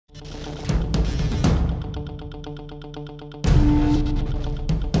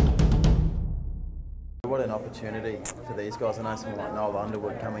what an opportunity for these guys. I know someone like Noel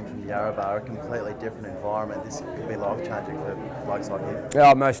Underwood coming from Yarrabah, a completely different environment. This could be life-changing for blokes like him.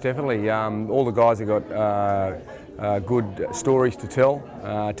 Yeah, most definitely. All the guys have got good stories to tell.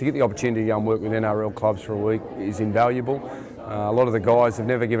 To get the opportunity to go and work with NRL clubs for a week is invaluable. A lot of the guys have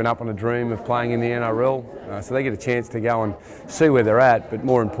never given up on a dream of playing in the NRL, so they get a chance to go and see where they're at, but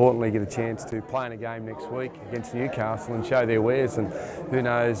more importantly get a chance to play in a game next week against Newcastle and show their wares, and who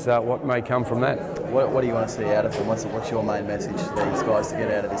knows what may come from that. What do you want to see out of them? What's your main message to these guys to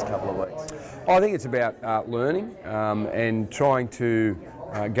get out of this couple of weeks? I think it's about learning and trying to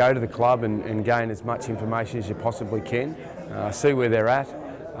go to the club and gain as much information as you possibly can, see where they're at,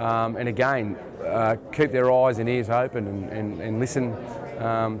 and again, keep their eyes and ears open and listen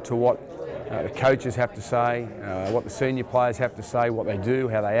to what the coaches have to say, what the senior players have to say, what they do,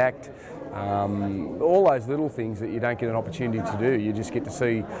 how they act, all those little things that you don't get an opportunity to do. You just get to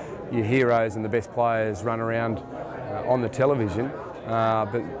see your heroes and the best players run around on the television.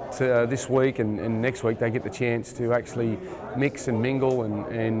 But this week and next week they get the chance to actually mix and mingle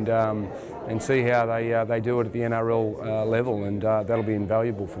and see how they do it at the NRL level, and that'll be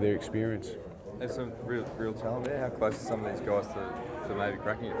invaluable for their experience. There's some real talent there. How close are some of these guys to maybe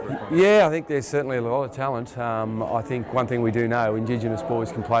cracking it? Yeah, I think there's certainly a lot of talent. I think one thing we do know, Indigenous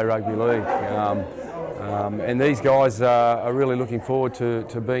boys can play rugby league. And these guys are really looking forward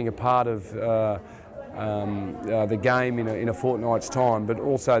to being a part of the game in a fortnight's time, but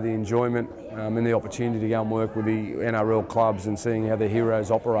also the enjoyment and the opportunity to go and work with the NRL clubs and seeing how their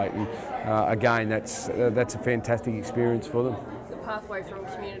heroes operate. And again, that's a fantastic experience for them. Pathway from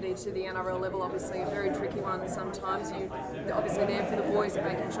community to the NRL level, obviously a very tricky one sometimes. You're obviously there for the boys and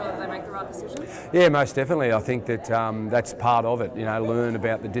making sure that they make the right decisions. Yeah, most definitely. I think that that's part of it. You know, learn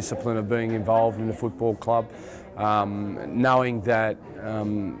about the discipline of being involved in a football club, knowing that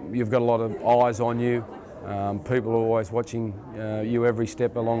you've got a lot of eyes on you. People are always watching you every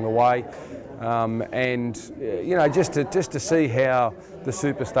step along the way. And you know, just to see how the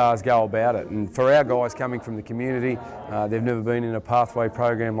superstars go about it. And for our guys coming from the community, they've never been in a pathway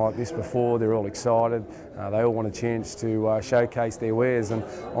program like this before. They're all excited. They all want a chance to showcase their wares, and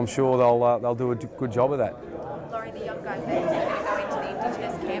I'm sure they'll do a good job of that. Laurie, the young guys, they're also going to go into the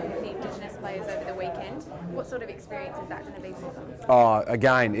Indigenous camp with the Indigenous players over the weekend. What sort of experience is that going to be for them?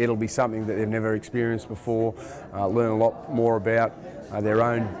 Again, it'll be something that they've never experienced before. Learn a lot more about their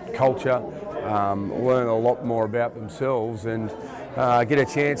own culture, learn a lot more about themselves, and get a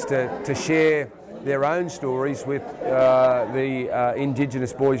chance to share their own stories with the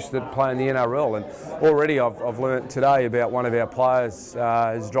Indigenous boys that play in the NRL. And already I've learnt today about one of our players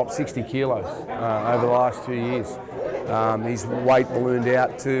has dropped 60 kilos over the last 2 years. His weight ballooned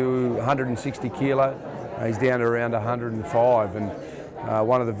out to 160 kilo. He's down to around 105, and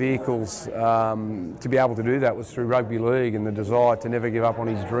one of the vehicles to be able to do that was through rugby league and the desire to never give up on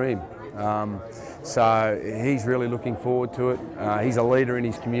his dream. So he's really looking forward to it. He's a leader in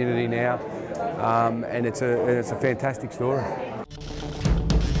his community now, and it's a fantastic story.